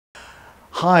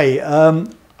Hi,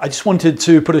 I just wanted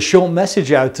to put a short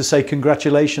message out to say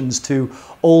congratulations to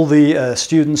all the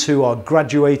students who are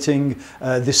graduating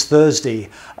this Thursday.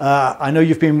 I know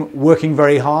you've been working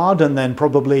very hard and then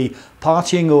probably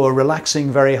partying or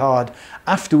relaxing very hard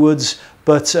afterwards,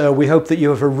 but we hope that you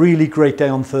have a really great day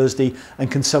on Thursday and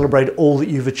can celebrate all that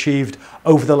you've achieved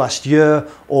over the last year,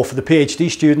 or for the PhD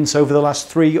students over the last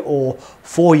 3 or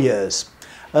 4 years.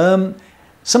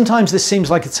 Sometimes this seems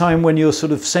like a time when you're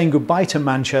sort of saying goodbye to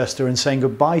Manchester and saying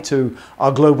goodbye to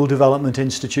our Global Development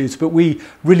Institutes, but we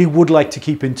really would like to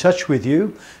keep in touch with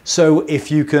you. So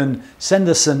if you can send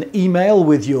us an email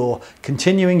with your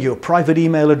private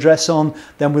email address on,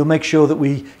 then we'll make sure that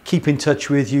we keep in touch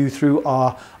with you through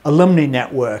our alumni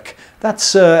network.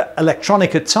 That's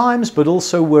electronic at times, but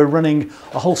also we're running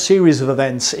a whole series of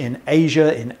events in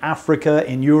Asia, in Africa,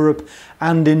 in Europe,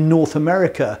 and in North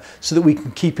America, so that we can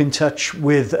keep in touch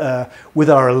with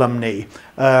our alumni.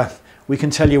 We can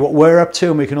tell you what we're up to,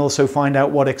 and we can also find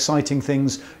out what exciting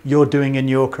things you're doing in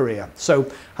your career.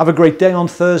 So have a great day on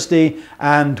Thursday,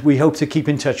 and we hope to keep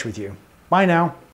in touch with you. Bye now.